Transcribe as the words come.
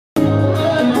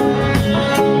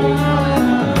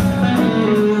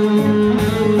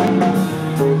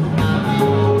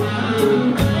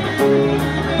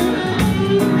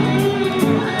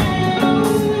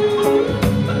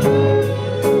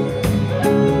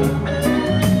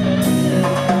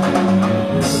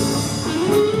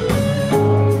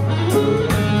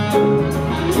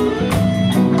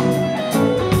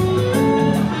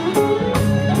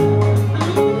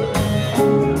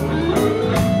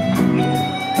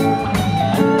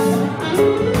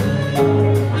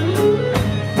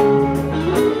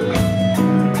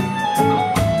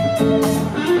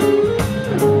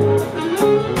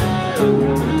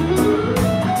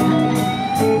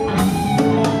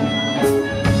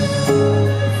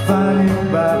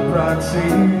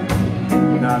teeth,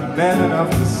 not man enough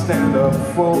to stand up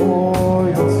for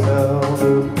yourself.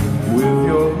 With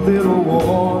your little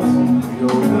wars, your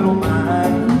little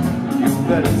mind, you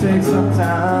better take some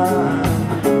time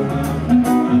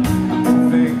to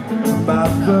think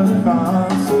about the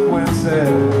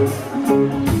consequences.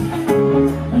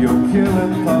 Your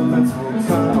killing puppets will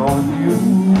turn on you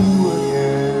again.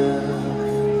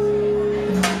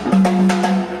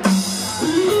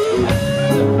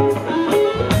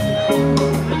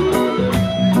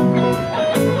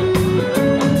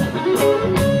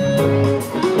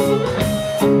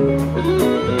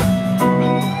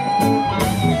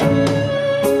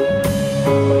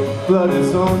 Blood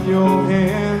is on your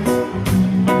hands,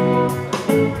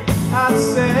 I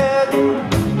said.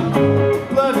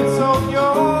 Blood is on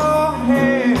your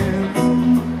hands.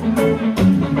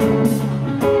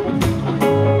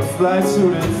 Flight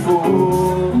suit and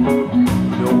full,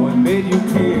 no one made you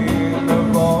king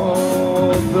of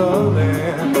all the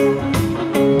land.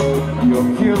 Your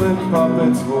killing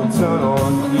puppets will turn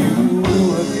on you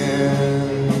again.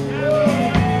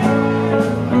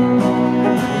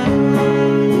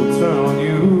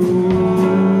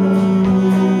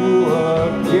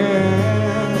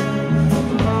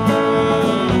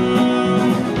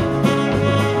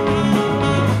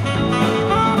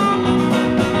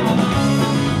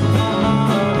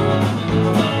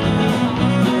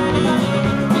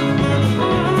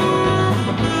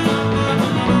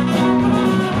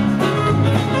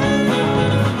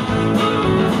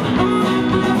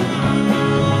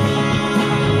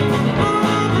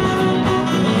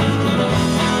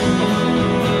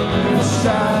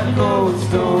 Shackles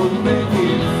don't